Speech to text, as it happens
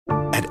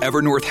At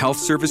Evernorth Health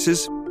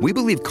Services, we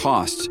believe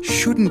costs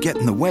shouldn't get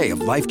in the way of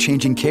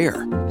life-changing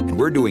care, and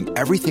we're doing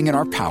everything in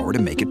our power to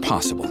make it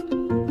possible.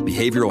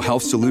 Behavioral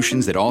health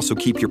solutions that also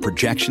keep your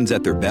projections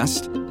at their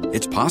best?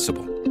 It's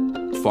possible.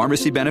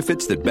 Pharmacy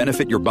benefits that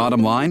benefit your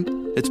bottom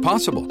line? It's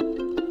possible.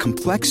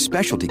 Complex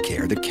specialty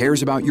care that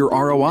cares about your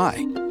ROI?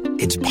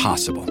 It's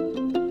possible.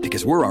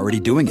 Because we're already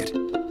doing it.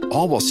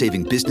 All while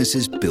saving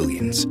businesses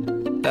billions.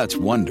 That's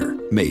Wonder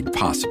made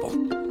possible.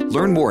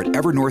 Learn more at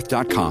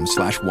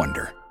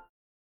evernorth.com/wonder.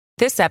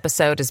 This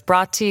episode is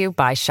brought to you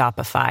by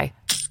Shopify.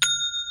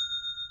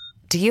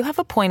 Do you have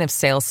a point of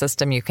sale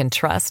system you can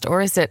trust, or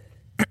is it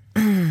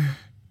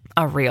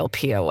a real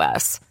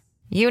POS?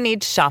 You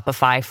need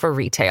Shopify for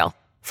retail.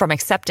 From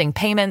accepting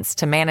payments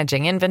to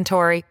managing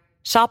inventory,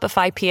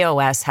 Shopify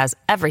POS has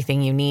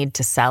everything you need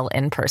to sell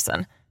in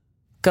person.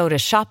 Go to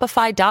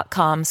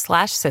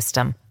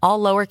shopify.com/system, all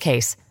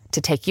lowercase,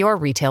 to take your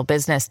retail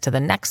business to the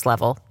next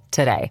level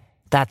today.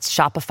 That's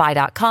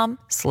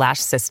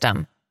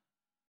shopify.com/system.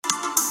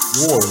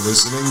 You're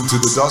listening to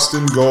the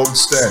Dustin Gold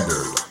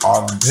Standard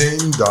on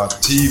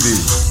Pain.tv.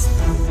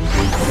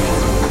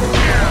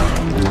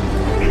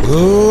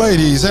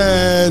 Ladies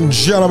and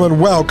gentlemen,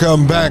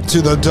 welcome back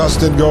to the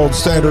Dustin Gold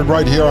Standard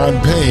right here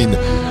on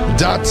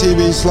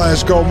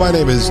Pain.tv/Gold. My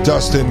name is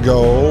Dustin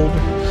Gold,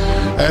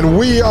 and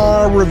we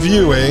are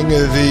reviewing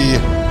the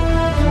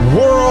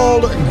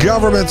World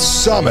Government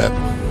Summit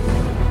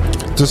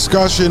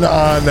discussion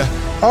on,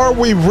 are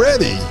we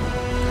ready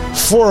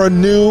for a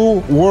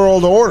new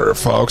world order,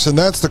 folks? And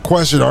that's the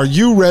question. Are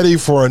you ready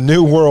for a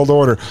new world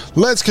order?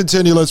 Let's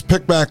continue. Let's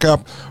pick back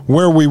up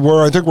where we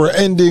were. I think we're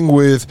ending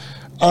with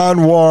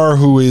Anwar,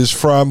 who is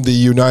from the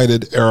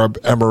United Arab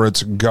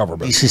Emirates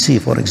government. GCC,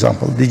 for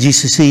example. The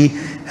GCC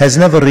has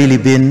never really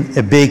been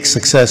a big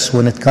success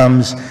when it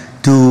comes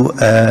to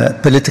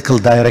political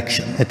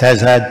direction. It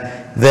has had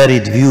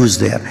varied views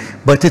there.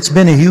 But it's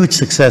been a huge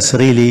success,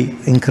 really,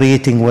 in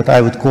creating what I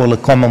would call a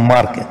common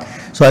market.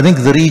 So I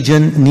think the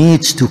region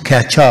needs to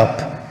catch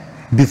up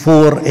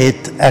before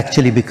it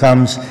actually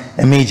becomes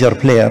a major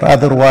player.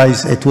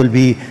 Otherwise, it will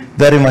be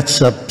very much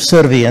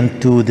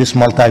subservient to this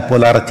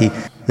multipolarity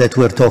that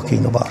we're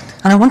talking about.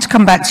 And I want to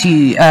come back to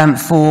you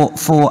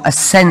for a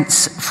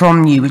sense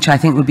from you, which I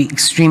think would be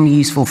extremely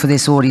useful for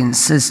this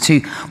audience, as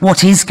to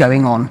what is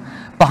going on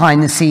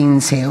behind the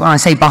scenes here. When I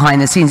say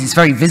behind the scenes, it's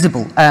very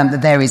visible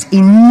that there is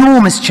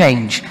enormous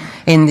change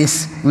in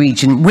this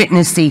region.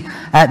 Witness the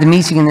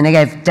meeting in the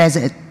Negev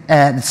Desert,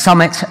 the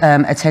summit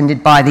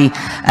attended by the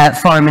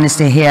foreign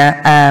minister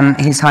here,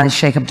 His Highness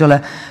Sheikh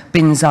Abdullah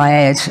bin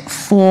Zayed.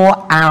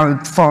 4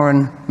 Arab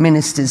foreign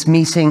ministers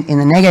meeting in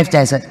the Negev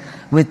Desert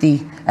with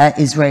the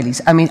Israelis.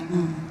 I mean,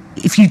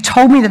 if you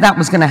told me that that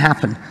was going to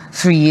happen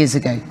 3 years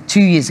ago, 2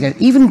 years ago,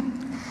 even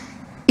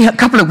a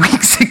couple of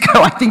weeks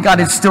ago, I think I'd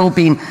have still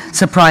been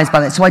surprised by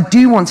that. So I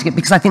do want to get,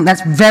 because I think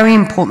that's very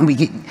important, we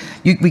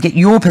get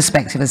your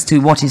perspective as to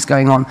what is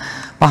going on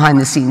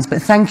behind the scenes.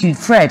 But thank you,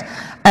 Fred.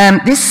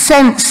 This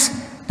sense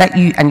that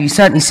you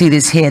certainly see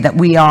this here, that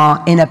we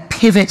are in a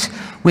pivot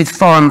with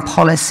foreign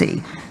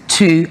policy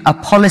to a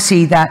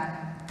policy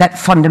that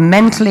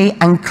fundamentally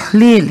and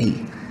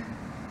clearly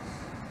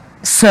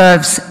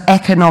serves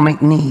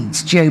economic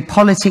needs,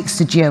 geopolitics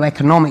to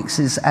geoeconomics,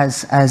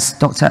 as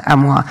Dr.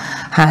 Anwar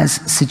has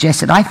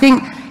suggested, I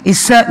think is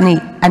certainly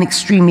an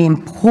extremely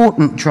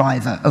important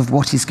driver of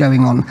what is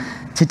going on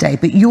today.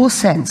 But your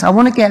sense, I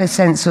want to get a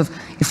sense of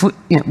if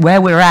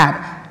where we're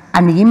at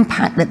and the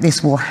impact that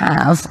this will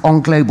have on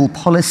global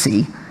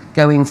policy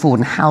going forward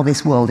and how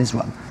this world is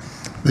run.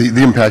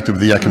 The impact of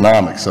the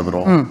economics of it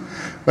all.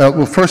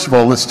 Well, first of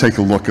all, let's take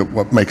a look at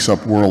what makes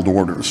up world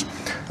orders.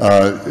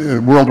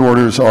 World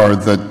orders are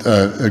that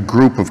a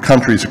group of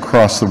countries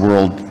across the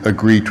world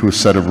agree to a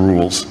set of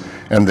rules,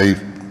 and they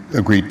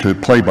agree to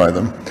play by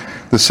them.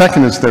 The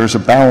second is there's a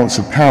balance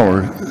of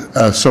power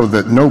so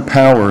that no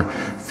power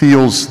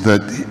feels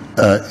that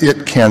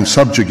it can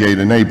subjugate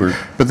a neighbor.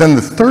 But then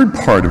the third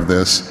part of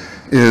this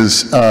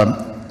is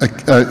a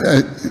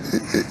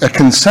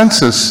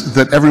consensus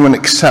that everyone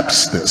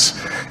accepts this.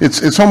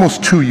 It's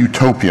almost too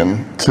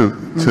utopian to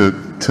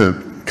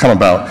come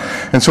about.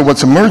 And so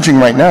what's emerging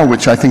right now,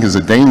 which I think is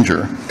a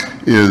danger,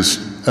 is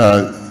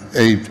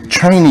a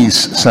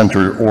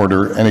Chinese-centered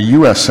order and a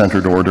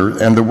U.S.-centered order,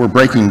 and that we're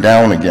breaking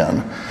down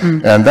again.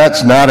 And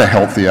that's not a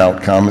healthy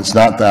outcome. It's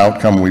not the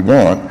outcome we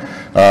want.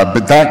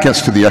 But that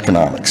gets to the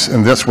economics,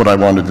 and that's what I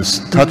wanted to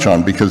touch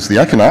on, because the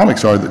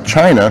economics are that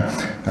China,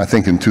 I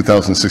think in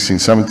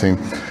 2016-17,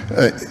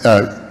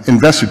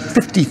 invested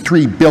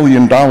 $53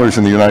 billion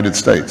in the United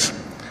States.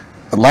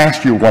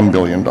 Last year, $1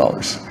 billion.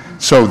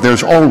 So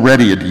there's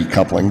already a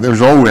decoupling,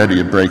 there's already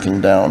a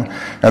breaking down.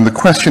 And the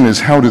question is,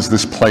 how does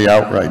this play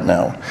out right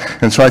now?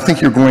 And so I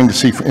think you're going to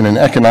see, in an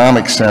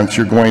economic sense,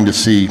 you're going to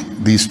see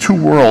these two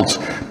worlds,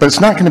 but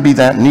it's not going to be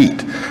that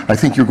neat. I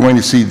think you're going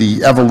to see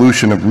the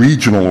evolution of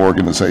regional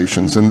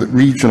organizations, and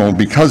regional,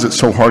 because it's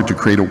so hard to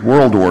create a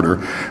world order,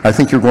 I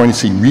think you're going to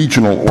see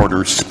regional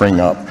orders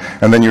spring up.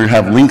 And then you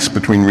have links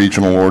between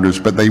regional orders,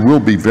 but they will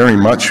be very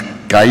much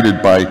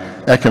guided by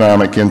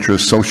economic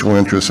interests, social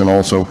interests, and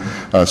also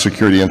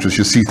security interests.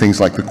 You see things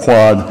like the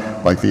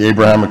Quad, like the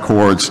Abraham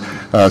Accords,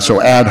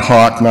 so ad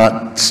hoc,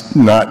 not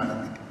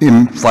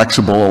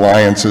inflexible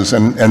alliances,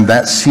 and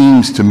that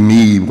seems to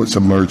me what's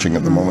emerging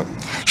at the moment.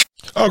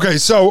 Okay,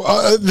 so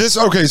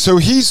so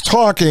he's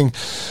talking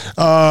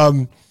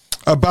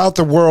about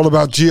the world,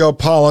 about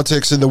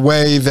geopolitics, and the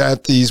way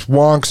that these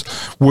wonks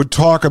would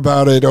talk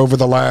about it over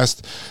the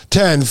last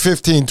 10,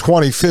 15,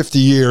 20, 50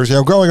 years,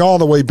 going all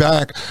the way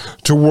back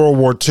to World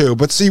War II.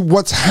 But see,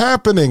 what's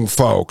happening,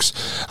 folks,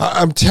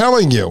 I'm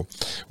telling you,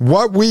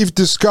 what we've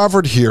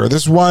discovered here,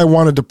 this is why I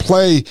wanted to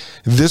play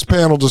this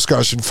panel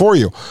discussion for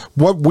you.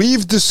 What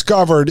we've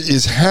discovered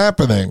is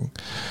happening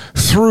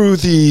through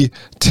the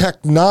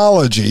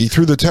technology,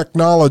 through the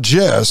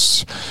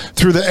technologists,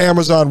 through the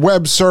Amazon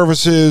Web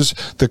Services,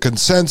 the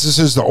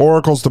Consensuses, the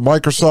Oracles, the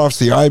Microsofts,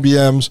 the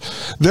IBMs.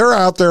 They're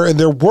out there and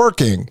they're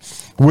working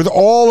with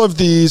all of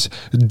these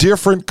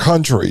different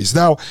countries.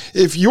 Now,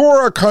 if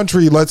you're a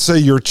country, let's say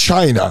you're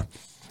China,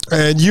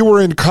 and you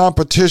were in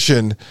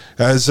competition,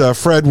 as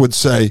Fred would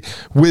say,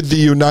 with the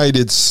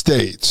United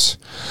States,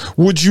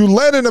 would you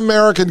let an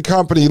American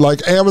company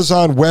like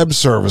Amazon Web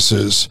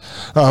Services,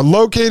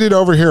 located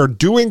over here,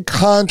 doing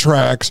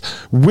contracts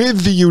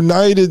with the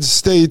United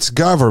States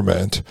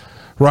government,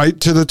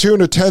 right, to the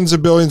tune of tens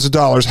of billions of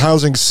dollars,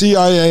 housing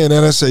CIA and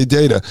NSA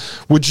data,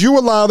 would you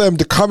allow them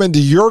to come into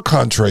your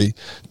country,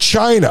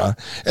 China,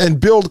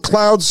 and build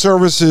cloud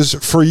services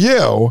for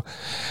you?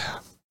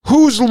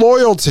 Whose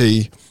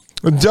loyalty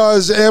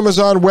does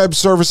Amazon Web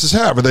Services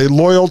have? Are they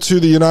loyal to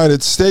the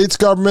United States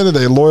government? Are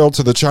they loyal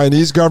to the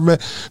Chinese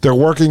government? They're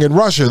working in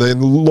Russia. Are they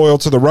loyal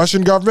to the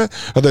Russian government?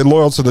 Are they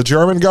loyal to the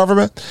German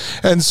government?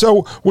 And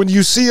so when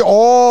you see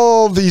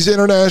all these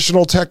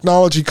international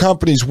technology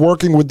companies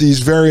working with these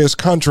various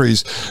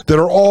countries that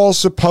are all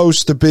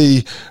supposed to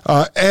be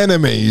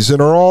enemies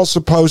and are all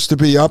supposed to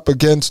be up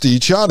against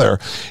each other,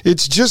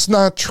 it's just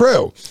not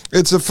true.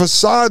 It's a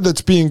facade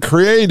that's being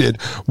created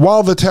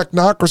while the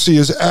technocracy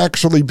is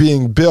actually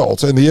being built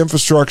and the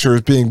infrastructure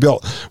is being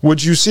built.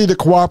 Would you see the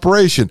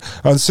cooperation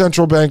on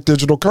central bank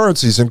digital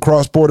currencies and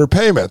cross-border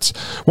payments?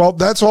 Well,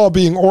 that's all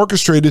being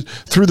orchestrated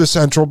through the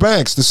central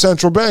banks. The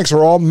central banks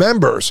are all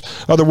members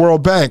of the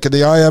World Bank and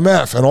the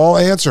IMF and all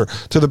answer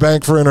to the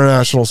Bank for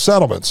International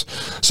Settlements.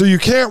 So you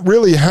can't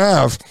really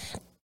have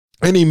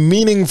any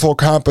meaningful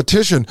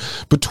competition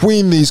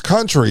between these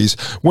countries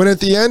when at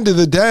the end of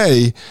the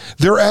day,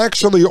 they're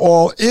actually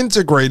all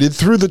integrated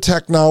through the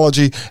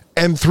technology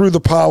and through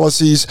the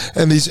policies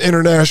and these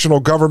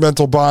international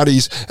governmental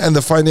bodies and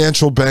the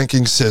financial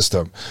banking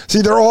system.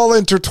 See, they're all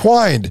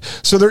intertwined.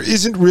 So there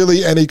isn't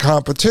really any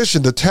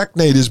competition. The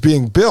TechNate is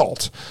being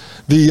built.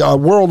 The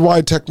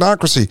worldwide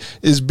technocracy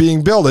is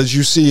being built, as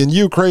you see in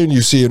Ukraine,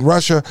 you see in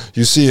Russia,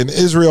 you see in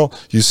Israel,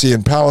 you see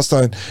in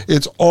Palestine.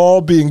 It's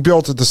all being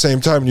built at the same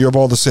time, and you have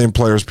all the same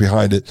players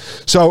behind it.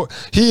 So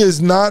he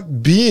is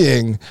not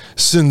being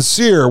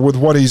sincere with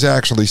what he's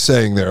actually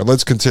saying there.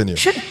 Let's continue.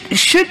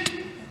 Should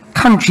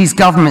countries'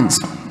 governments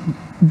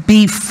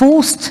be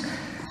forced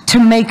to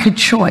make a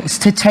choice,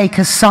 to take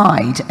a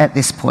side at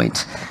this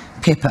point,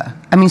 Pippa?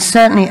 I mean,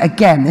 certainly,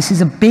 again, this is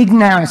a big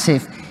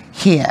narrative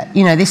here.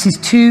 This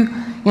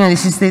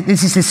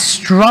is this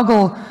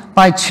struggle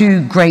by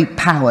two great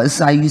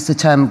powers. I use the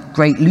term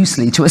great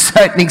loosely to a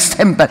certain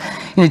extent, but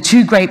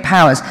two great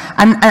powers,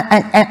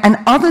 and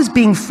others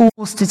being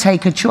forced to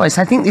take a choice.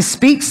 I think this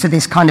speaks to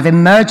this kind of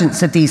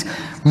emergence of these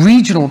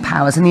regional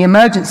powers and the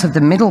emergence of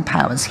the middle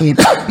powers here,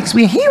 because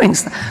we're hearing,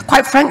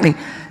 quite frankly,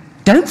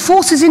 don't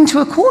force us into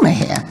a corner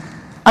here.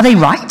 Are they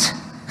right?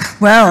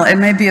 Well, it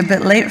may be a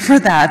bit late for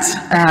that.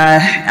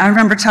 I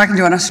remember talking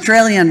to an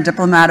Australian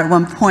diplomat at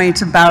one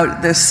point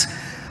about this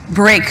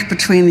break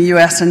between the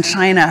US and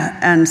China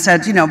and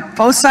said,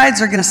 both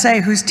sides are going to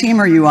say, whose team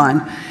are you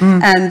on?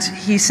 And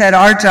he said,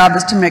 our job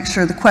is to make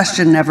sure the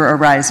question never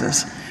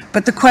arises.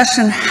 But the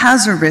question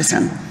has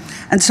arisen.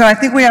 And so I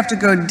think we have to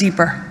go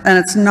deeper. And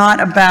it's not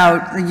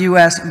about the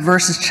US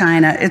versus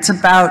China. It's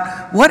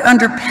about what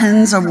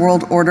underpins a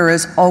world order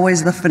is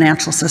always the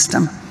financial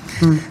system.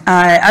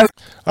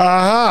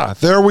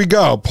 There we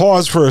go.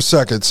 Pause for a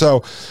second.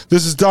 So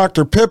this is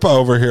Dr. Pippa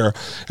over here,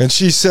 and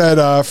she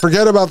said,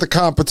 forget about the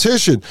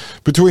competition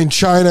between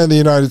China and the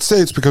United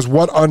States, because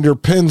what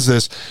underpins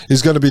this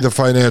is going to be the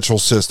financial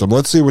system.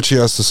 Let's see what she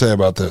has to say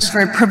about this. I'm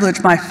very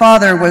privileged. My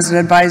father was an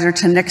advisor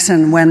to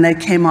Nixon when they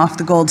came off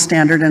the gold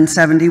standard in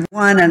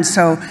 '71, and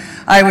so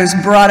I was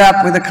brought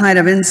up with a kind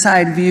of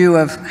inside view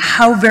of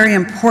how very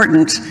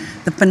important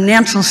the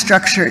financial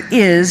structure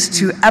is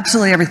to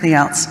absolutely everything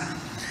else.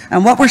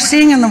 And what we're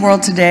seeing in the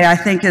world today, I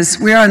think, is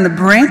we are on the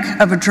brink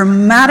of a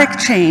dramatic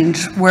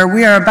change where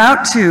we are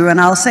about to, and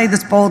I'll say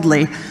this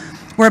boldly,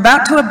 we're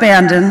about to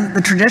abandon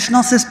the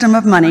traditional system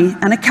of money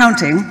and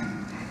accounting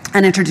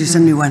and introduce a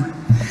new one.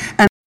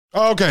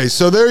 Okay,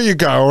 so there you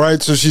go,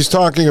 right? So she's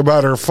talking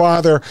about her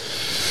father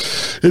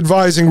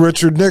advising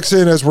Richard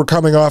Nixon as we're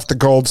coming off the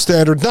gold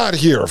standard. Not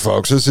here,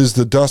 folks. This is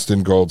the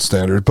Dustin gold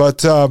standard.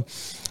 But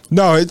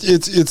No,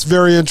 it's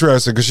very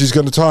interesting because she's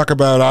going to talk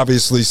about,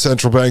 obviously,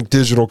 central bank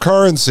digital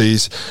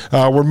currencies.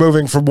 We're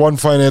moving from one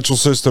financial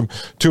system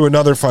to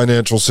another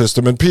financial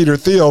system. And Peter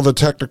Thiel, the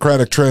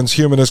technocratic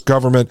transhumanist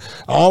government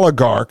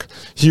oligarch,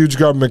 huge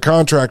government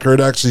contractor, had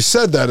actually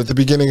said that at the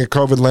beginning of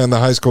COVID Land, the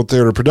high school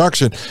theater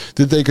production,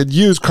 that they could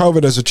use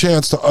COVID as a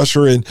chance to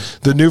usher in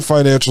the new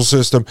financial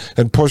system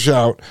and push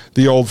out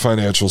the old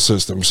financial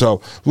system.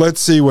 So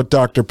let's see what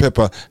Dr.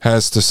 Pippa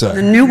has to say.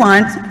 The new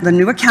one, the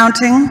new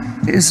accounting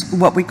is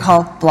what we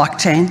call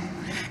blockchain.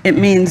 It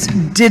means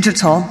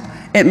digital.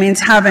 It means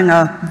having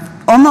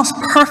a almost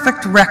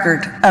perfect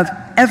record of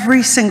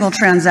every single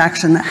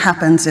transaction that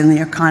happens in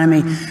the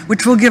economy,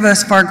 which will give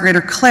us far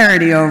greater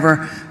clarity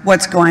over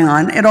what's going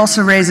on. It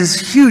also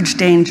raises huge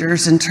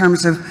dangers in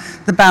terms of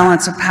the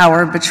balance of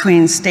power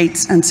between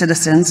states and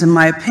citizens. In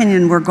my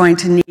opinion, we're going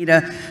to need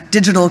a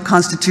digital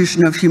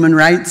constitution of human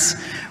rights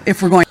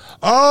if we're going.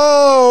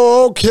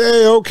 Oh,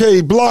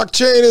 okay.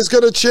 Blockchain is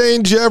going to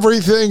change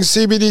everything.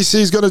 CBDC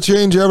is going to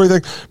change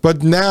everything.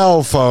 But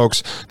now,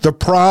 folks, the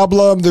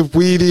problem that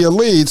we, the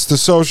elites, the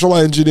social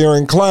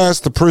engineering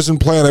class, the prison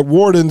planet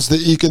wardens,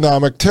 the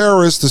economic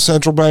terrorists, the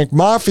central bank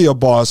mafia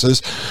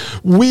bosses,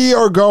 we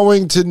are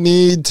going to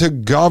need to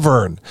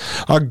govern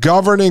a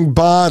governing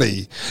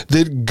body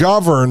that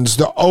governs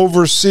the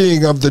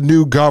overseeing of the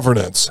new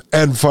governance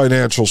and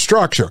financial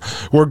structure.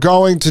 We're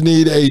going to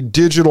need a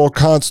digital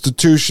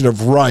constitution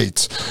of rights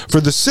for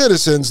the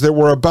citizens that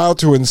we're about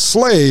to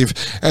enslave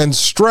and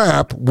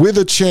strap with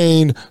a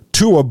chain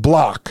to a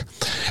block.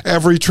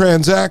 Every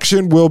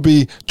transaction will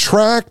be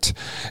tracked.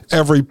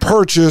 Every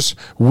purchase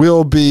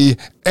will be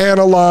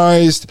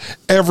analyzed.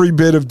 Every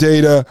bit of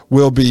data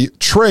will be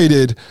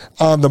traded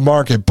on the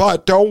market.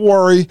 But don't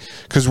worry,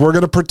 because we're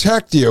going to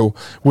protect you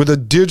with a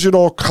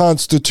digital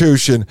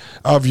constitution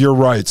of your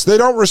rights. They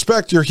don't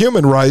respect your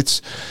human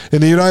rights. In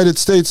the United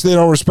States, they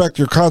don't respect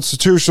your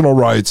constitutional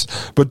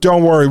rights. But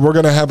don't worry, we're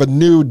going to have a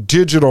new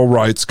digital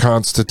rights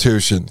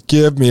constitution.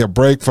 Give me a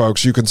break,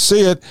 folks. You can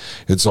see it.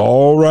 It's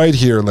all right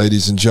here,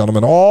 ladies and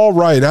gentlemen. All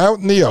right, out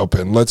in the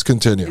open. Let's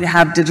continue. To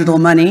have digital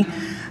money,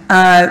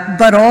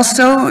 but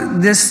also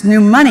this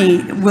new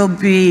money will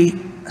be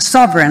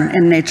sovereign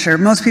in nature.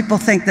 Most people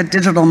think that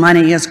digital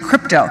money is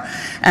crypto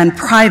and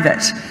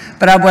private,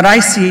 but what I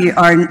see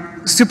are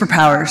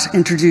superpowers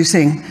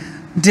introducing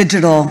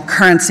digital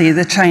currency.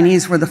 The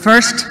Chinese were the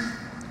first.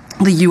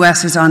 The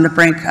US is on the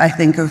brink, I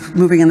think, of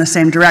moving in the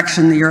same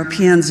direction. The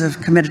Europeans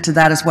have committed to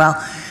that as well.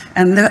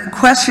 And the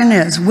question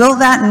is, will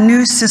that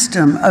new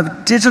system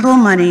of digital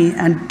money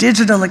and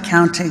digital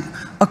accounting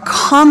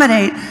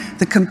accommodate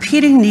the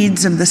competing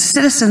needs of the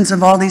citizens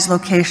of all these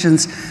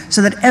locations so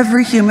that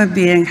every human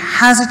being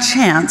has a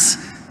chance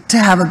to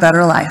have a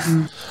better life?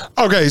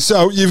 Okay,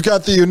 so you've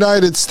got the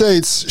United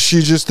States,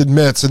 she just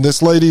admits, and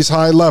this lady's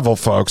high level,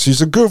 folks.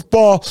 She's a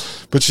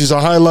goofball, but she's a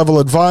high-level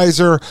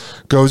advisor,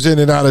 goes in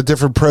and out of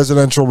different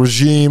presidential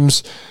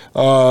regimes.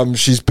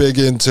 She's big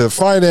into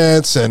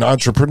finance and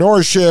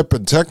entrepreneurship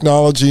and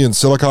technology in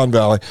Silicon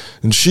Valley.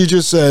 And she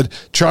just said,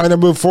 China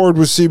moved forward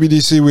with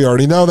CBDC. We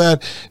already know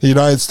that. The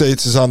United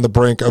States is on the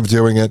brink of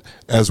doing it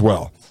as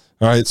well.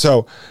 All right,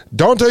 so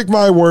don't take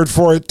my word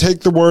for it.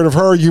 Take the word of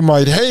her. You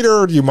might hate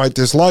her. You might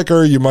dislike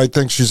her. You might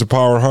think she's a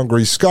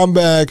power-hungry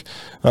scumbag,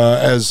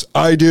 as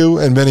I do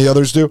and many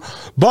others do.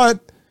 But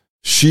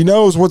she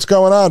knows what's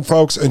going on,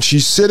 folks, and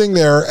she's sitting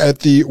there at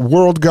the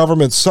World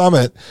Government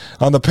Summit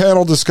on the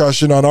panel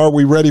discussion on Are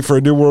We Ready for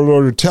a New World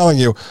Order, telling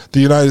you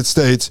the United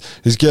States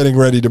is getting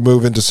ready to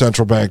move into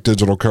central bank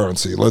digital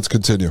currency. Let's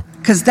continue.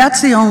 Because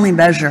that's the only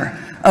measure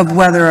of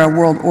whether a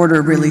world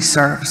order really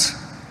serves.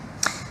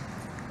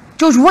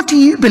 George, what do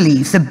you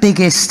believe the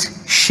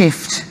biggest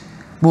shift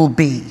will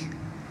be?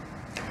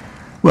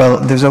 Well,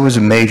 there's always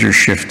a major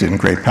shift in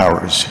great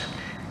powers.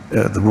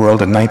 The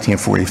world in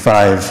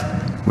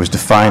 1945 was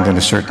defined in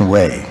a certain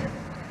way.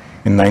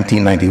 In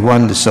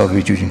 1991, the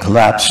Soviet Union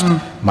collapsed.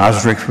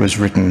 Maastricht was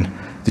written.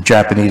 The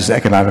Japanese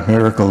economic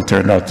miracle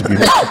turned out to be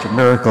such a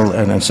miracle,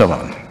 and so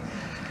on.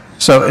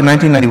 So in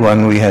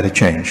 1991, we had a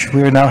change.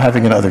 We are now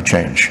having another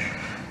change.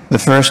 The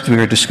first, we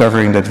are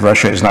discovering that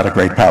Russia is not a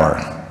great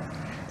power.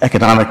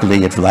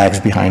 Economically, it lags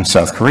behind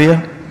South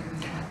Korea.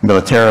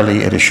 Militarily,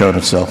 it has shown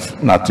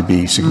itself not to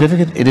be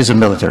significant. It is a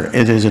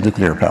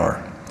nuclear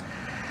power.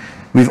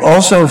 We've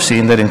also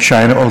seen that in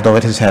China, although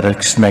it has had a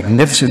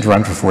magnificent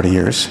run for 40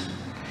 years,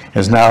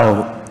 has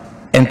now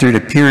entered a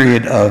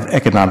period of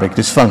economic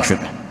dysfunction.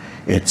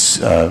 Its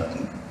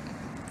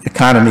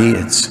economy,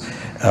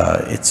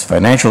 its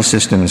financial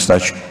system and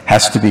such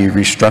has to be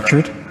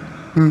restructured.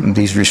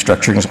 These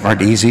restructurings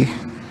aren't easy,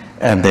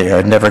 and they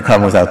are never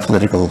come without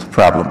political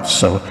problems.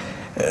 So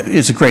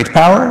it's a great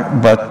power,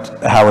 but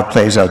how it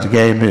plays out the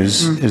game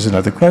is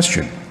another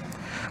question.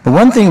 But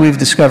one thing we've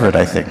discovered,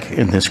 I think,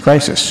 in this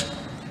crisis,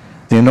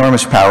 the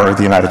enormous power of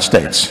the United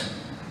States,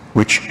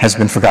 which has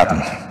been forgotten.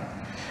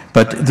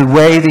 But the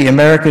way the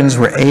Americans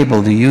were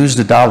able to use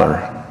the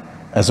dollar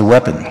as a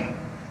weapon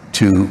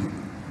to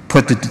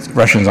put the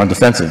Russians on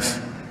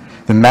defensive,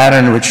 the manner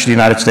in which the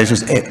United States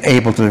was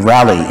able to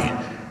rally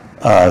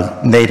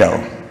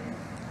NATO,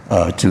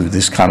 to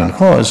this common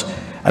cause.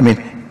 I mean,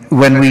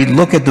 when we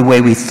look at the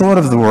way we thought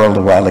of the world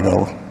a while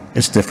ago,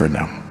 it's different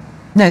now.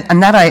 No,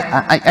 and that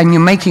and you're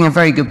making a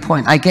very good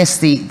point. I guess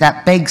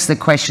that begs the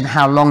question: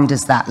 how long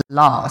does that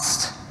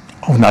last?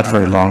 Oh, not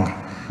very long.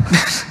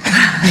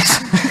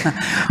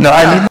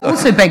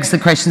 Also begs the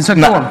question. So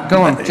go on.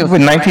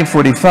 When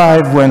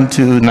 1945 went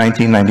to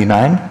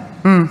 1999,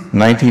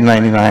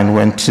 1999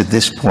 went to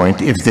this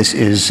point, if this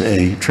is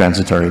a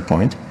transitory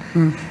point,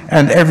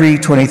 and every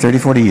 20, 30,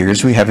 40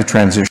 years we have a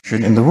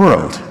transition in the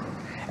world,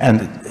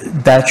 and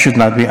that should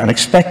not be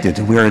unexpected.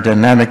 We're a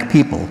dynamic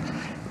people.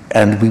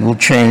 And we will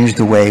change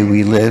the way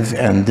we live,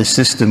 and the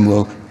system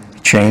will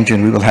change,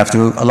 and we will have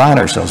to align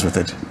ourselves with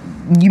it.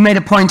 You made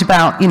a point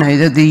about,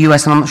 the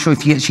US, and I'm not sure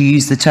if you actually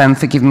used the term,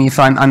 forgive me if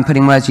I'm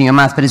putting words in your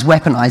mouth, but has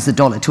weaponized the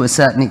dollar to a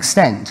certain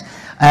extent,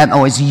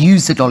 or has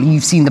used the dollar.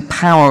 You've seen the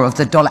power of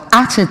the dollar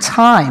at a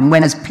time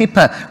when, as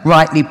Pippa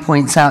rightly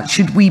points out,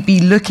 should we be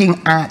looking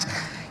at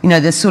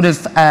the sort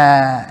of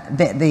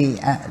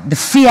the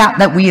fiat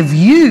that we have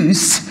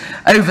used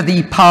over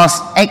the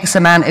past X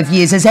amount of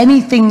years as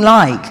anything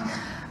like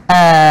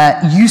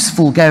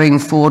useful going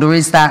forward, or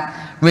is that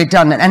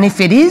redundant? And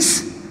if it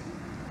is,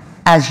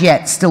 as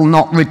yet, still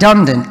not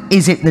redundant,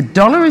 is it the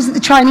dollar or is it the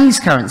Chinese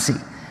currency?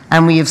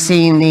 And we have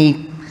seen the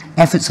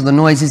efforts or the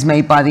noises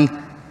made by the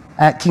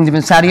Kingdom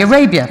of Saudi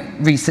Arabia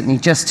recently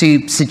just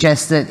to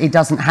suggest that it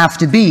doesn't have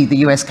to be the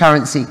US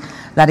currency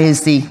that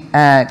is the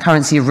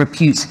currency of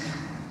repute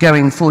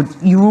going forward.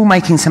 You're all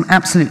making some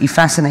absolutely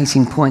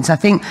fascinating points. I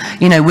think,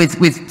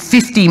 with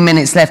 15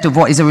 minutes left of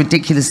what is a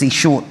ridiculously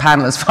short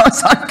panel as far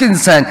as I'm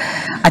concerned,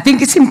 I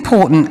think it's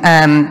important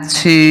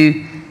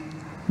to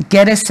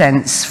get a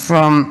sense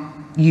from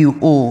you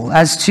all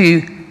as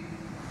to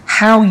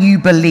how you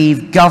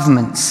believe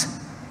governments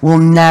will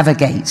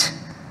navigate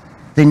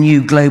the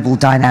new global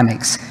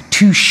dynamics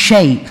to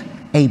shape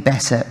a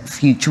better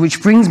future,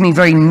 which brings me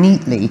very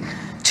neatly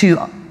to,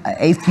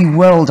 if you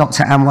will,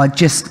 Dr. Anwar,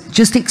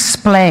 just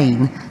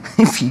explain,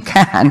 if you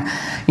can,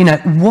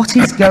 what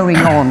is going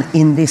on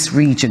in this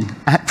region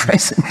at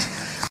present.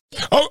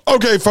 Oh,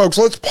 okay, folks,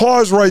 let's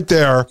pause right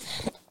there.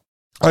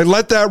 I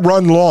let that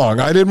run long.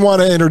 I didn't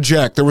want to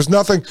interject. There was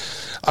nothing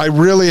I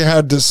really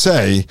had to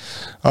say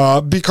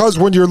because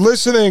when you're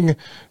listening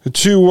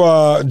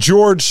to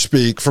George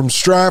speak from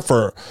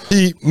Stratfor,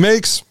 he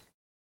makes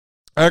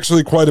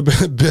actually quite a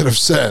bit of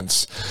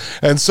sense.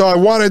 And so I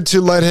wanted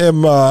to let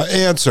him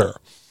answer.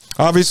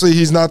 Obviously,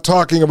 he's not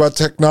talking about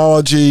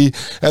technology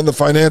and the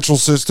financial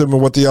system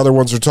and what the other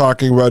ones are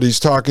talking about. He's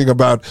talking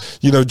about,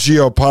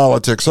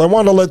 geopolitics. So I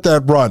want to let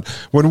that run.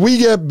 When we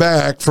get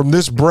back from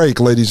this break,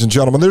 ladies and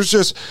gentlemen, there's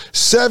just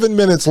 7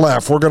 minutes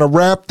left. We're going to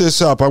wrap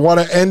this up. I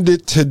want to end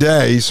it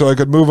today so I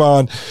could move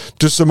on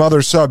to some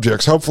other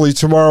subjects. Hopefully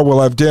tomorrow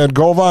we'll have Dan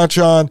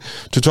Golvach on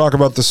to talk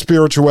about the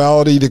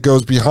spirituality that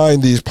goes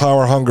behind these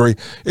power-hungry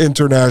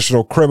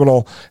international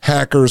criminal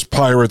hackers,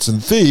 pirates,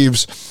 and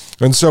thieves.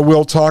 And so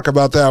we'll talk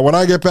about that. When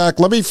I get back,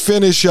 let me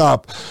finish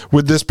up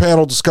with this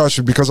panel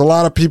discussion because a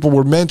lot of people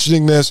were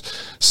mentioning this,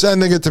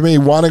 sending it to me,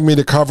 wanting me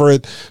to cover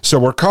it. So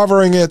we're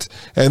covering it,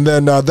 and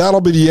then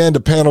that'll be the end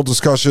of panel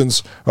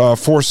discussions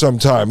for some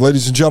time.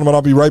 Ladies and gentlemen,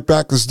 I'll be right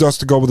back. This is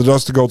Dustin Gold with the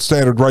Dustin Gold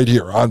Standard right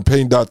here on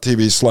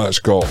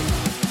Paine.tv/gold.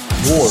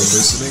 You're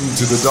listening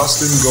to the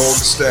Dustin Gold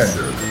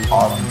Standard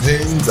on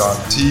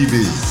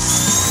Paine.tv.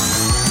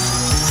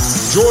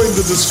 Join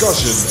the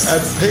discussion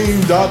at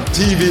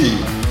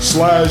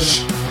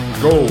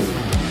Paine.tv/gold.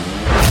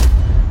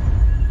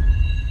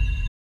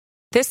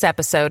 This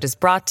episode is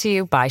brought to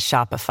you by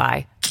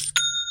Shopify.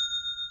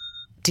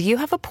 Do you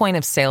have a point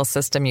of sale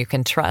system you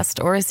can trust,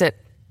 or is it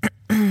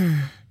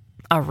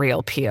a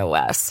real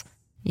POS?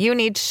 You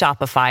need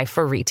Shopify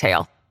for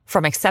retail.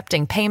 From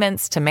accepting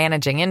payments to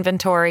managing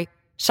inventory,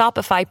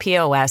 Shopify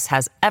POS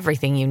has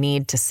everything you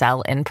need to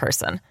sell in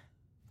person.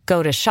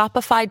 Go to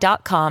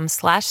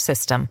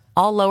shopify.com/system,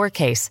 all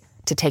lowercase,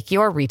 to take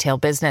your retail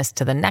business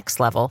to the next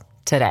level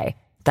today.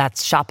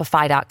 That's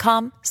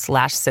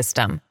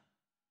shopify.com/system.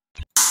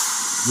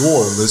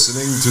 You're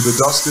listening to the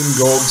Dustin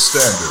Gold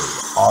Standard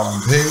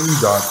on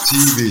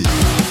Paine.tv.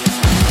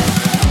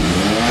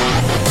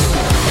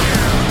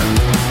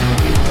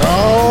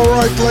 All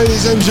right,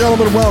 ladies and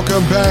gentlemen,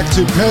 welcome back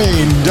to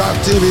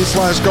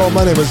Paine.tv/gold.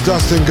 My name is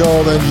Dustin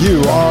Gold, and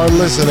you are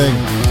listening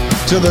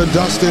to the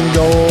Dustin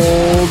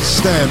Gold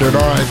Standard.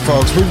 All right,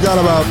 folks, we've got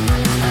about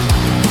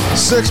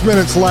 6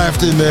 minutes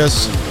left in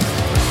this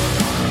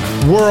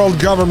World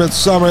Government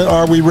Summit.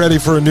 Are we ready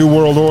for a new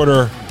world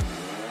order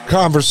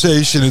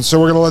conversation? And so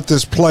we're going to let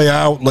this play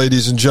out,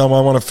 ladies and gentlemen.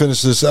 I want to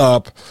finish this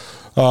up.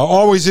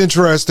 Always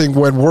interesting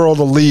when world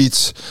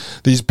elites,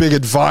 these big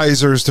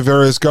advisors to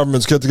various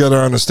governments, get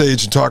together on a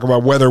stage and talk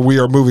about whether we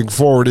are moving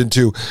forward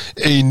into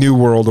a new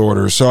world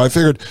order. So I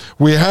figured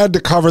we had to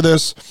cover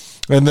this.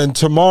 And then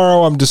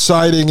tomorrow I'm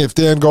deciding, if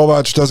Dan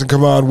Golvach doesn't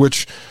come on,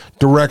 which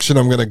direction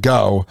I'm going to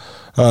go,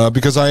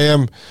 because I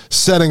am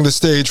setting the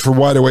stage for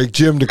Wide Awake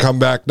Jim to come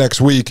back next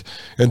week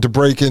and to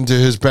break into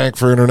his Bank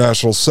for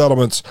International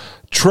Settlements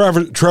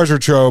treasure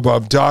trove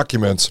of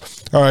documents.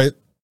 All right.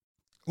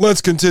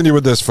 Let's continue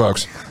with this,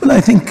 folks. Well, I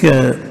think,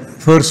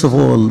 first of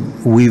all,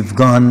 we've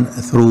gone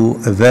through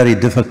a very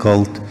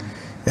difficult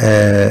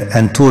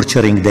and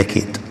torturing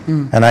decade.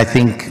 And I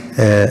think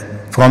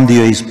from the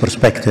UAE's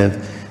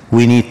perspective,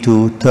 we need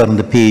to turn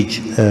the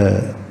page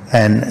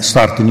and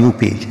start a new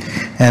page.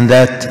 And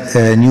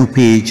that new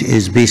page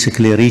is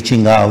basically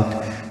reaching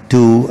out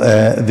to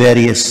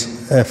various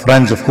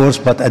friends, of course,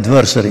 but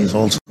adversaries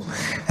also,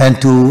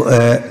 and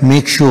to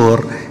make sure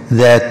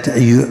that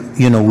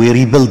we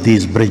rebuild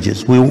these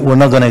bridges. We're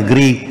not going to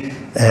agree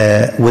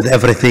with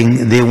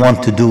everything they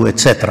want to do,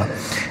 etc.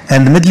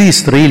 And the Middle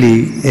East,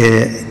 really,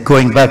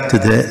 going back to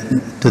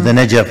the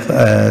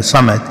Najaf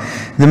summit,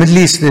 the Middle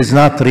East is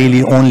not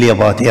really only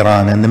about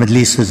Iran, and the Middle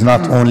East is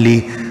not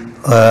only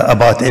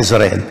about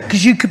Israel.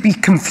 Because you could be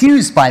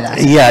confused by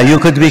that. Yeah, you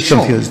could be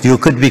confused. You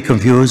could be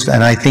confused,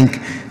 and I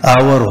think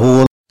our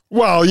whole...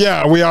 Well,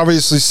 yeah, we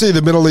obviously see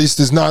the Middle East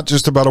is not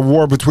just about a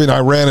war between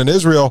Iran and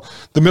Israel.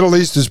 The Middle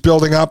East is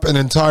building up an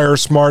entire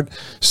smart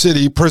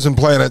city prison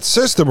planet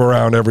system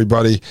around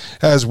everybody,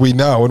 as we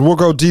know. And we'll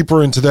go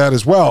deeper into that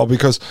as well,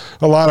 because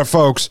a lot of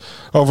folks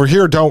over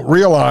here don't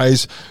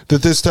realize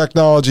that this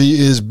technology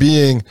is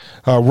being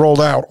rolled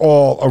out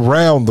all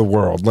around the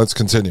world. Let's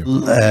continue.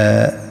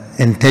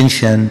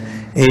 Intention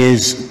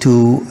is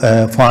to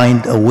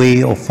find a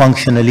way of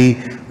functionally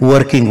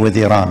working with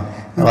Iran.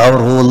 Our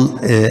whole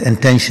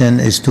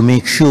intention is to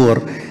make sure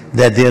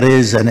that there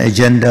is an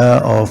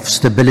agenda of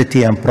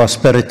stability and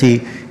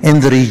prosperity in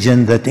the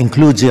region that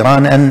includes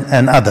Iran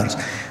and others.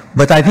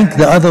 But I think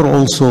the other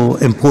also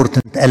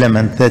important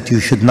element that you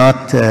should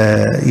not,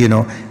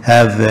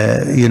 have,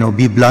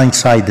 be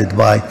blindsided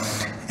by,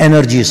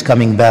 energy is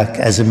coming back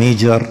as a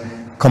major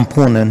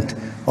component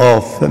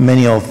of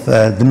many of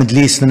the Middle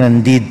Eastern and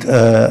indeed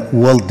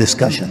world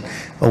discussion.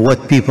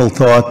 What people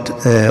thought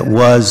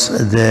was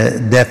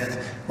the death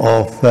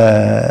of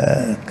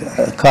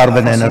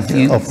carbon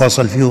energy, of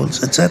fossil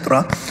fuels,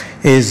 etc.,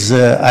 is,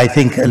 I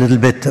think, a little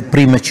bit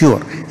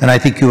premature. And I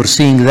think you're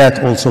seeing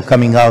that also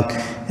coming out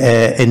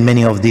in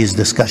many of these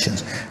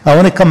discussions. I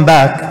want to come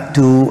back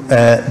to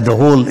the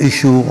whole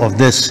issue of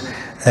this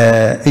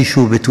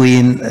issue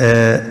between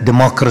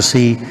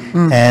democracy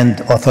and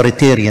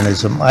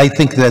authoritarianism. I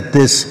think that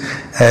this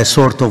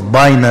sort of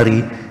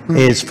binary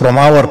is, from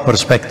our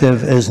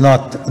perspective, is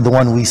not the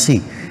one we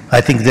see. I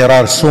think there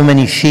are so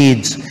many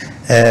shades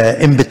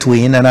in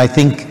between, and I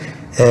think,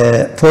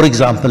 for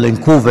example, in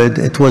COVID,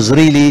 it was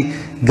really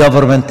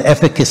government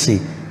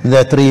efficacy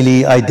that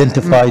really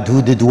identified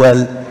who did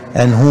well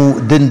and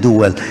who didn't do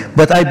well.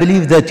 But I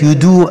believe that you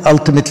do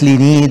ultimately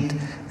need,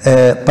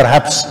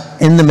 perhaps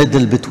in the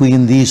middle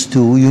between these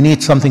two, you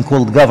need something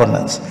called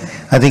governance.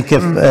 I think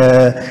if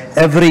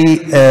every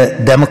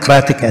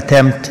democratic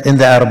attempt in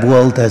the Arab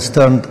world has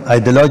turned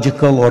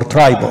ideological or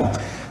tribal,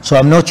 so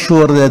I'm not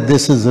sure that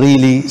this is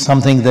really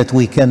something that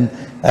we can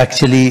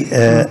actually,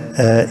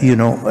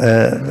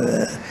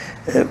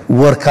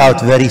 work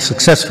out very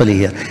successfully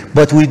here.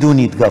 But we do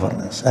need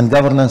governance. And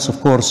governance, of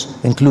course,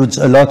 includes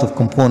a lot of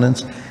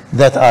components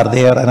that are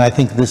there. And I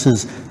think this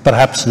is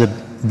perhaps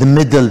the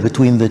middle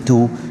between the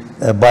two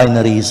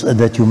binaries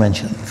that you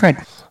mentioned. Fred.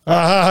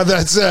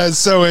 That's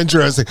so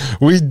interesting.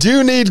 We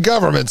do need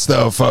governments,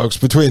 though, folks,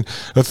 between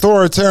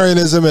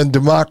authoritarianism and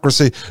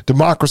democracy.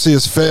 Democracy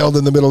has failed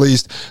in the Middle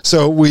East,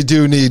 so we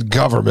do need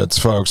governments,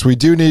 folks. We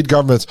do need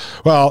governments.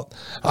 Well,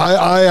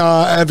 I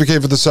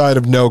advocate for the side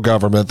of no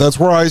government. That's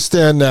where I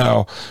stand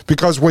now,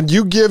 because when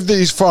you give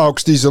these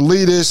folks, these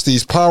elitists,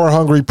 these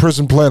power-hungry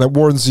prison planet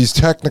wardens, these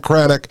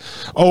technocratic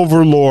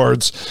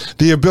overlords,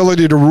 the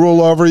ability to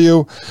rule over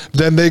you,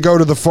 then they go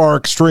to the far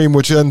extreme,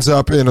 which ends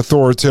up in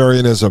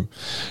authoritarianism,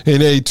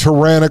 in a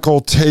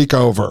tyrannical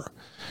takeover.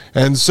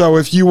 And so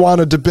if you want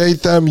to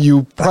debate them,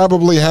 you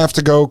probably have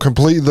to go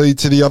completely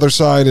to the other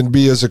side and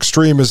be as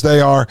extreme as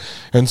they are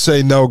and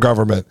say no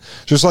government.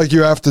 Just like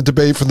you have to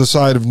debate from the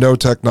side of no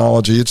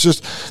technology. It's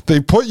just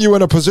they put you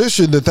in a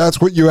position that that's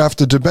what you have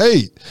to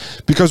debate.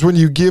 Because when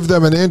you give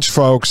them an inch,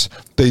 folks,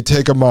 they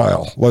take a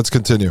mile. Let's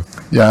continue.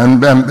 Yeah,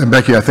 and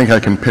Becky, I think I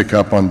can pick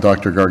up on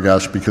Dr.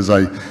 Gargash because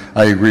I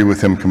agree with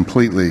him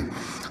completely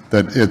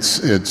that it's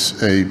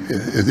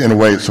in a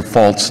way, it's a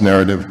false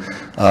narrative.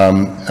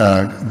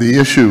 The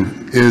issue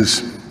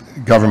is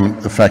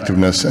government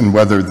effectiveness and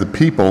whether the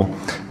people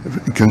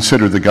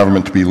consider the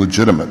government to be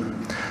legitimate.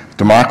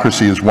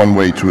 Democracy is one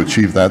way to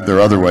achieve that. There are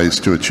other ways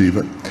to achieve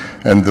it.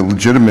 And the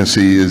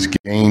legitimacy is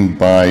gained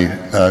by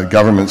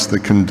governments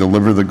that can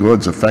deliver the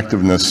goods,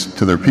 effectiveness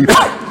to their people,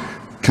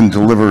 can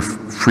deliver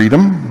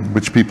freedom,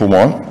 which people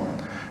want,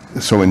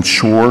 so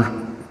ensure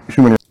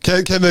human rights.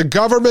 Can the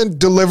government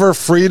deliver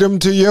freedom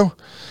to you?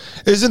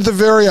 Isn't the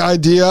very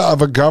idea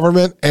of a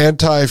government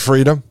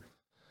anti-freedom?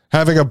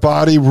 Having a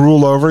body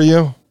rule over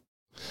you?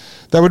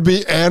 That would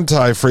be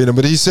anti-freedom,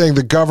 but he's saying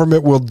the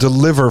government will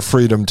deliver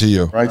freedom to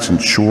you. Rights,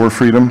 ensure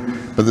freedom,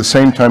 but at the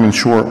same time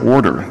ensure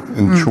order,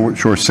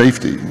 ensure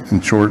safety,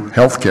 ensure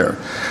health care.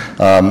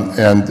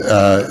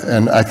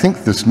 And I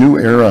think this new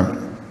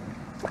era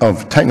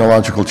of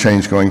technological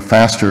change going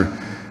faster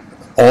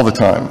all the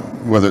time,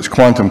 whether it's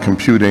quantum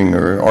computing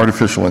or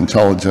artificial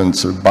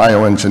intelligence or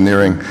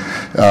bioengineering,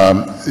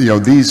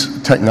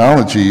 these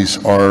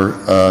technologies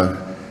are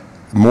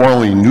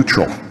morally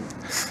neutral.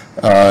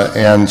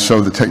 And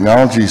so the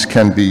technologies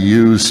can be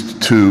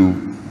used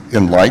to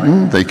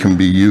enlighten, they can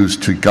be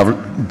used to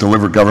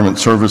deliver government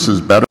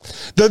services better.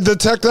 The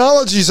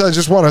technologies, I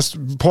just want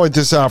to point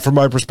this out from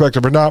my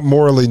perspective, are not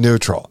morally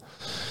neutral.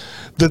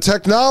 The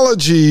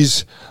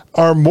technologies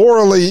are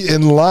morally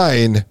in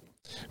line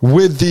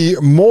with the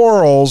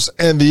morals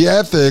and the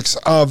ethics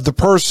of the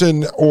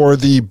person or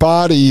the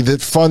body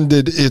that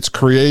funded its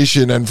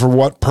creation and for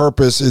what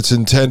purpose it's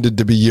intended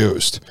to be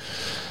used.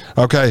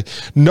 Okay,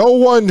 no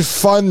one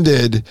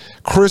funded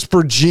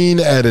CRISPR gene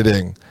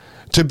editing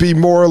to be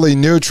morally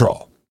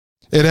neutral.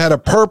 It had a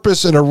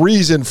purpose and a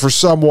reason for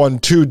someone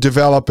to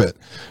develop it,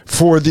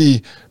 for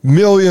the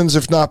millions,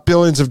 if not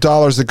billions of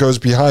dollars that goes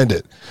behind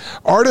it.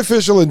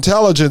 Artificial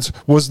intelligence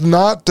was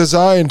not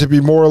designed to be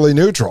morally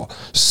neutral.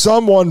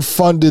 Someone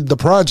funded the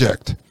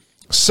project.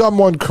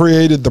 Someone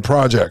created the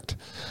project.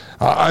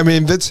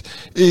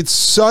 It's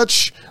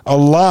such a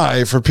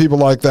lie for people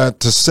like that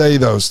to say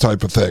those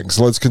type of things.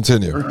 Let's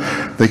continue.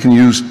 They can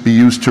be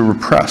used to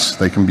repress.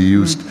 They can be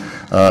used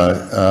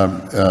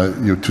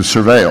to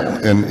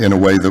surveil in a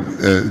way that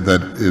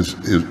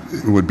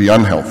would be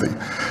unhealthy.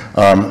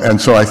 And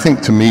so I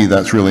think, to me,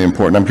 that's really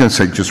important. I'm going to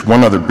say just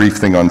one other brief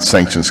thing on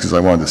sanctions, because I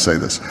wanted to say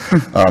this.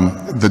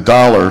 The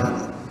dollar,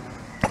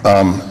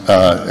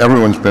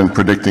 everyone's been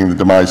predicting the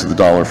demise of the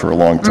dollar for a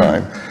long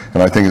time.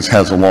 And I think it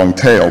has a long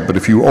tail. But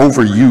if you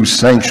overuse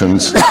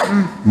sanctions,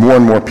 more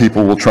and more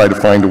people will try to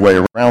find a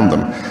way around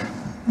them.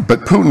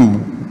 But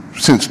Putin,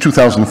 since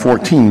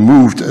 2014,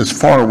 moved as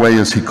far away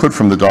as he could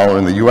from the dollar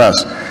in the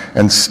U.S.,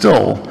 and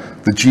still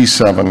the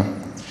G7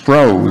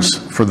 froze,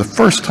 for the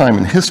first time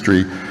in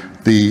history,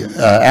 the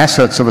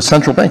assets of a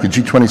central bank, a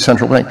G20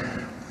 central bank.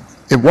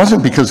 It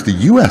wasn't because the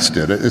U.S.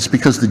 did it, it's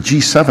because the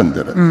G7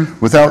 did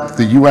it, without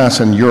the U.S.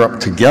 and Europe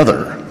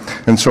together.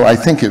 And so I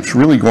think it's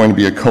really going to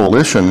be a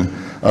coalition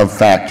of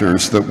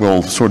factors that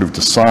will sort of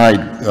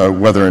decide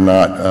whether or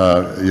not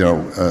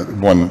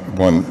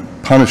one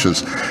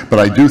punishes. But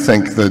I do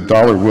think the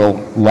dollar will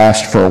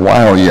last for a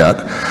while yet.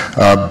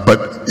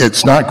 But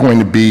it's not going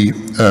to be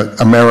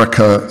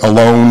America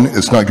alone.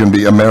 It's not going to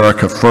be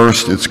America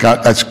first. It's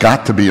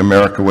got to be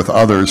America with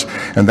others,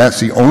 and that's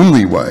the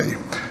only way,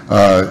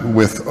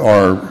 with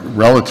our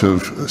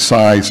relative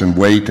size and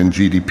weight and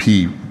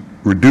GDP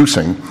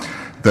reducing,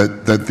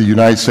 that the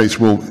United States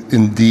will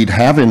indeed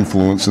have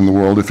influence in the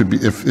world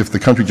if the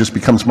country just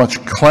becomes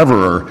much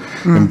cleverer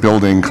in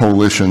building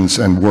coalitions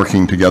and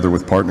working together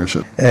with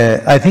partnerships.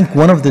 I think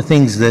one of the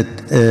things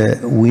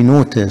that we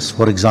notice,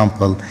 for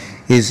example,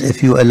 is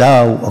if you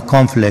allow a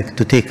conflict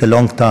to take a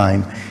long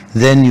time,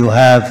 then you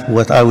have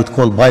what I would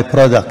call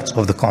byproducts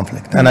of the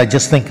conflict. And I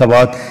just think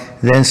about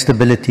the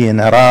instability in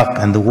Iraq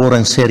and the war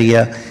in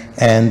Syria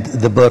and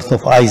the birth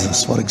of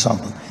ISIS, for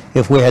example.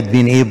 If we had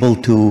been able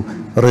to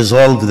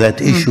resolve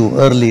that issue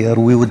earlier,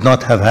 we would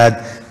not have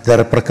had the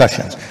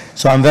repercussions.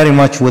 So I'm very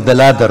much with the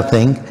latter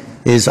thing,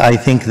 is I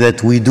think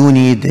that we do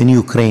need in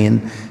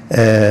Ukraine.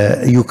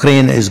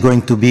 Ukraine is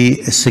going to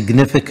be a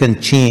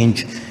significant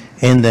change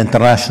in the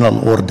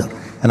international order.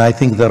 And I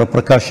think the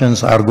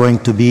repercussions are going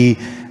to be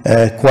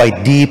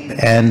quite deep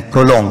and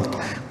prolonged.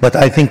 But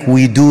I think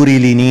we do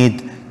really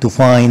need to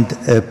find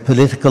a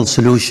political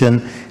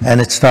solution, and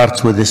it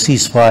starts with a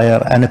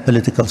ceasefire and a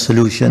political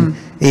solution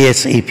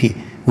ASAP.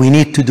 We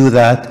need to do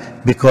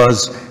that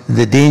because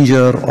the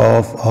danger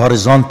of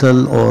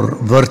horizontal or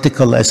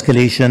vertical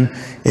escalation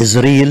is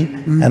real,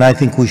 and I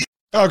think we should.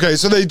 Okay,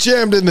 so they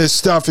jammed in this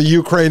stuff of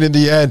Ukraine in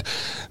the end.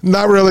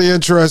 Not really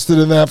interested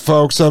in that,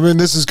 folks. I mean,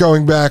 this is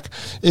going back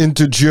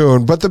into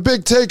June. But the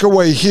big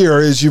takeaway here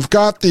is you've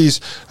got these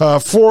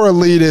four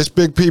elitist,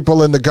 big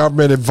people in the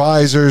government,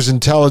 advisors,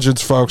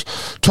 intelligence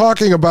folks,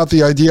 talking about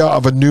the idea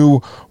of a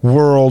new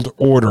world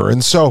order.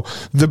 And so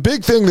the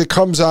big thing that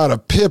comes out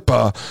of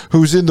Pippa,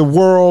 who's in the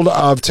world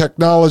of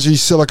technology,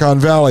 Silicon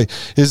Valley,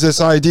 is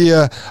this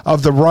idea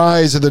of the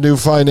rise of the new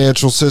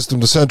financial system,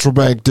 the central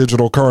bank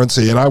digital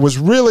currency. And I was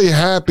really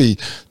happy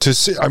to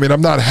see, I mean,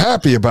 I'm not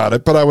happy about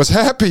it, but I was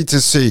happy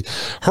to see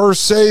her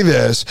say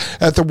this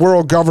at the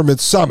World Government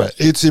Summit.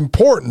 It's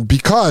important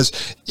because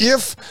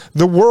if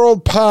the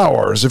world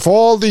powers, if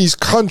all these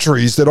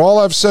countries that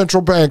all have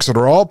central banks that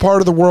are all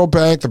part of the World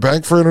Bank, the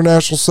Bank for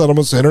International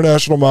Settlements, the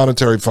International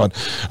Monetary Fund,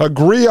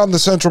 agree on the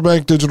central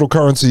bank digital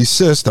currency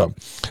system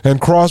and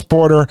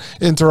cross-border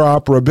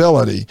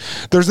interoperability,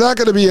 there's not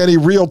going to be any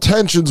real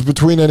tensions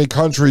between any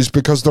countries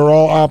because they're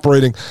all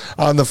operating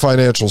on the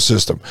financial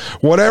system.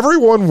 What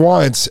everyone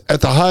wants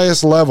at the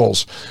highest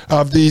levels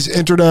of these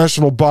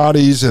international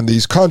bodies and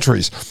these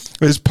countries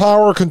is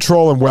power,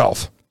 control, and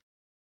wealth.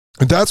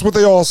 That's what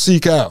they all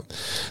seek out.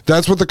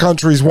 That's what the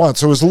countries want.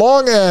 So as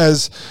long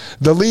as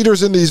the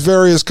leaders in these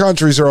various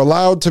countries are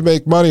allowed to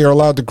make money, are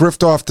allowed to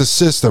grift off the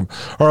system,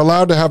 are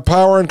allowed to have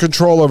power and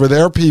control over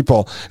their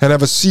people and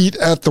have a seat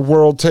at the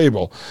world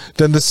table,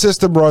 then the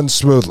system runs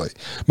smoothly.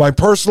 My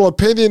personal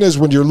opinion is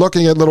when you're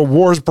looking at little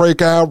wars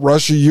break out,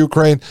 Russia,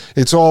 Ukraine,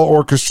 it's all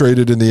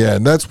orchestrated in the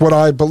end. That's what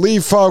I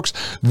believe, folks.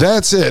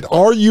 That's it.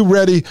 Are you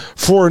ready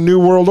for a new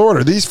world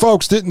order? These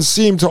folks didn't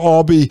seem to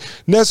all be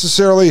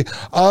necessarily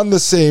on the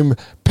same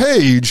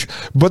page,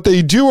 but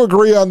they do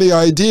agree on the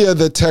idea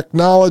that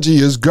technology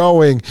is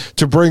going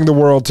to bring the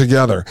world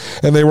together.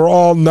 And they were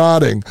all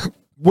nodding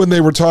when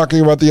they were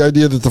talking about the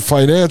idea that the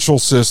financial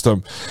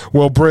system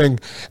will bring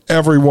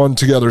everyone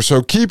together.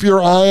 So keep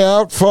your eye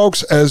out,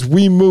 folks, as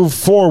we move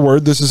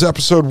forward. This is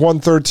episode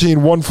 113,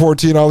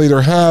 114. I'll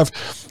either have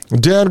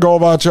Dan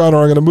Golbach on,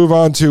 or I'm going to move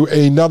on to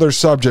another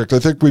subject. I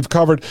think we've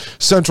covered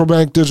central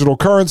bank digital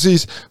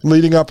currencies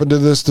leading up into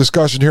this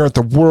discussion here at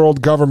the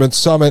World Government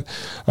Summit.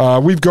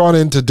 We've gone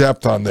into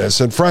depth on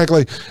this, and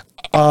frankly,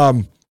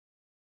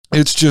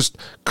 it's just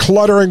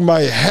cluttering my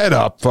head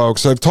up,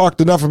 folks. I've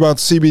talked enough about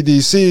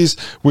CBDCs.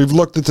 We've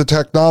looked at the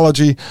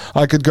technology.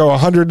 I could go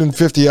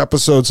 150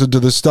 episodes into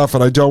this stuff,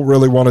 and I don't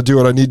really want to do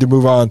it. I need to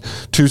move on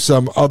to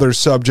some other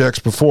subjects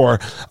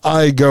before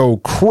I go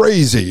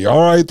crazy.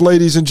 All right,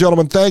 ladies and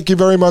gentlemen, thank you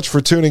very much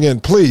for tuning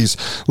in. Please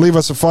leave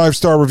us a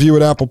 5-star review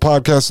at Apple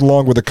Podcasts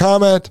along with a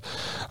comment.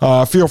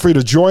 Feel free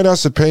to join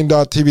us at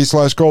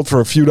Paine.tv/gold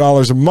for a few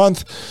dollars a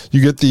month.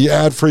 You get the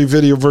ad-free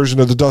video version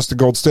of the Dustin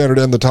Gold Standard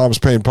and the Thomas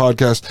Paine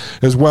podcast,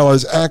 as well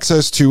as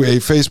access to a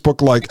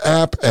Facebook-like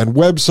app and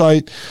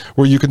website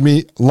where you can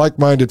meet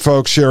like-minded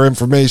folks, share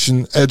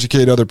information,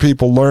 educate other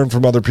people, learn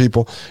from other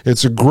people.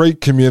 It's a great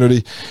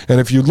community.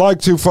 And if you'd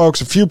like to, folks,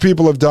 a few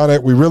people have done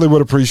it. We really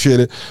would appreciate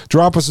it.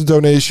 Drop us a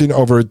donation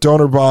over at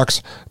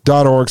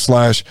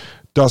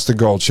donorbox.org/Dustin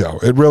Gold Show.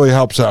 It really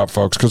helps out,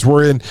 folks, because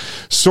we're in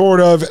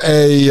sort of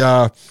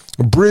a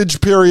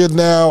bridge period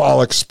now.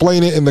 I'll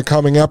explain it in the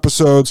coming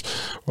episodes.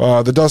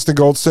 The Dustin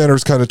Gold Standard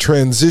is kind of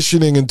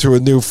transitioning into a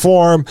new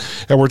form,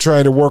 and we're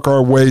trying to work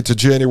our way to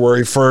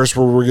January 1st,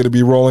 where we're going to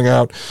be rolling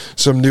out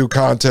some new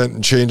content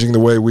and changing the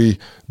way we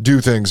do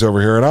things over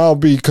here. And I'll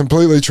be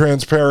completely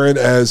transparent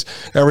as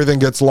everything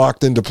gets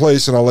locked into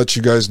place, and I'll let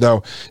you guys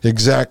know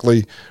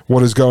exactly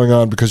what is going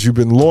on because you've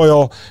been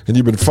loyal and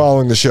you've been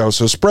following the show.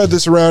 So spread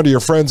this around to your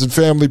friends and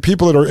family,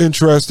 people that are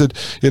interested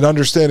in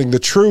understanding the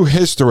true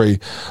history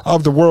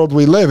of the world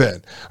we live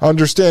in,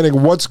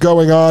 understanding what's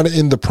going on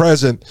in the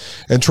present,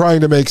 and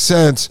trying to make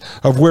sense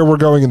of where we're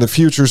going in the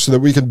future so that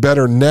we can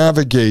better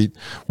navigate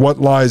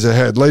what lies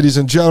ahead. Ladies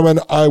and gentlemen,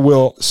 I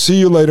will see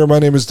you later. My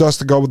name is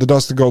Dustin Gold with the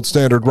Dustin Gold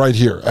Standard right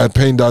here at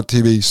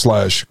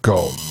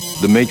Paine.tv/gold.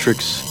 The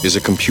Matrix is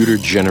a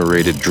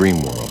computer-generated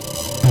dream world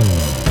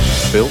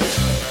built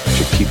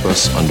to keep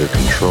us under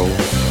control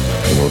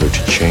in order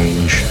to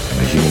change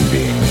a human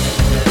being.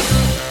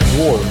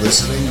 You're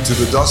listening to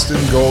the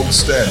Dustin Gold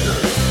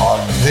Standard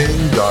on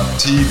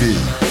Paine.tv.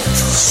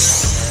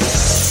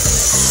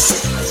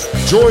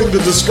 Join the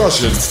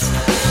discussion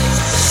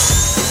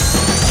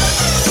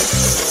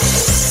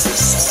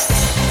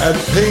at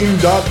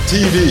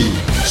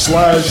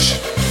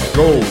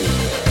Paine.tv/gold.